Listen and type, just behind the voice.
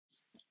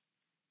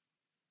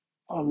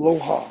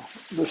Aloha.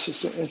 This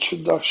is the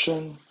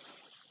introduction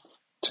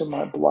to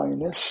my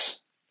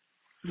blindness.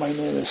 My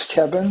name is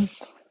Kevin,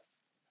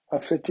 a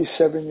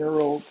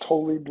 57-year-old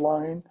totally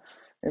blind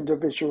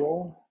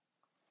individual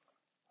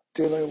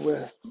dealing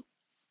with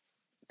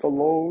the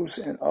lows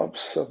and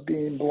ups of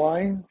being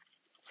blind,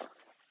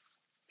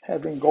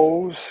 having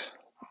goals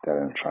that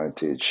I'm trying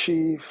to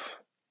achieve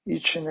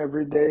each and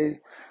every day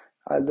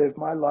I live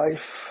my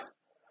life.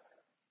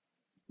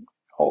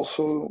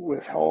 Also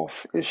with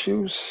health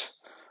issues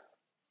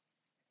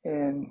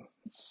and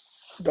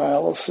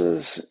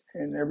dialysis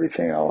and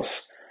everything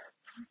else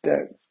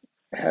that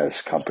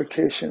has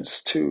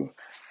complications to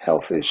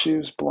health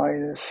issues,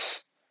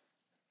 blindness,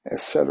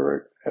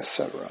 etc.,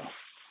 etc.